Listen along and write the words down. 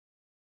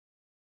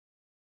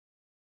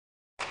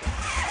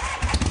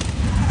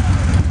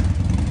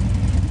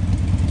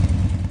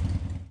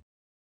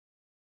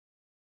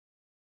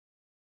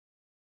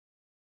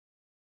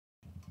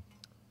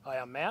Hi,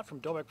 I'm Matt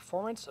from Dobeck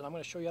Performance, and I'm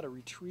going to show you how to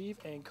retrieve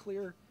and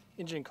clear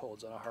engine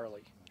codes on a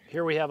Harley.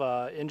 Here we have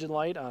an engine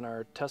light on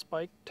our test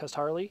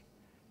Harley,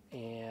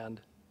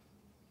 and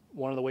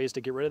one of the ways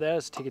to get rid of that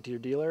is take it to your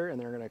dealer, and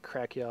they're going to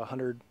crack you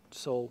 $100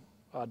 so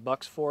odd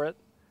bucks for it.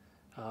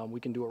 We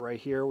can do it right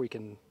here. We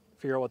can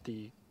figure out what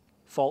the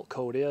fault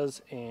code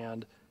is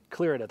and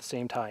clear it at the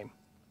same time.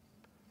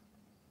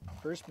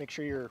 First, make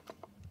sure your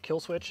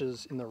kill switch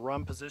is in the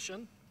run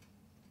position.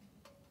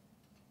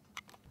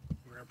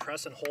 We're going to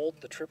press and hold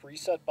the trip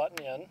reset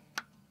button in, and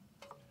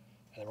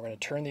then we're going to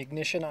turn the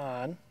ignition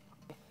on.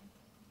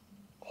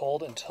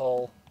 Hold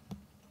until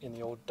in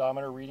the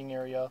odometer reading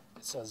area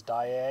it says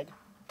diag,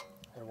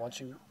 and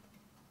once you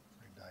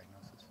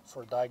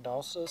for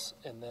diagnosis,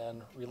 and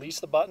then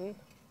release the button,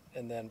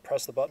 and then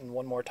press the button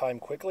one more time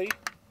quickly.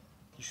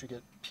 You should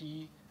get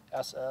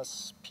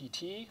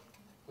PSSPT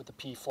with the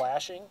P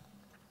flashing.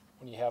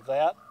 When you have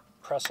that,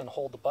 press and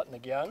hold the button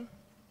again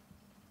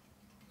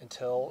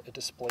until it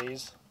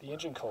displays the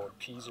engine code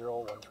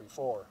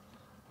P0134,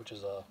 which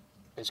is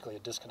basically a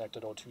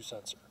disconnected O2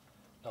 sensor.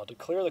 Now to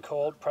clear the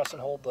code, press and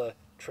hold the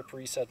trip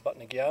reset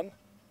button again,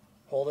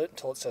 hold it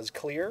until it says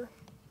clear,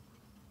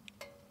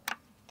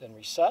 then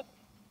reset,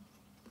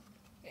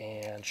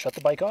 and shut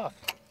the bike off.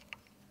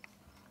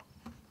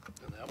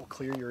 And that will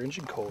clear your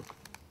engine code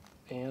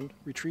and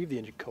retrieve the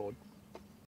engine code.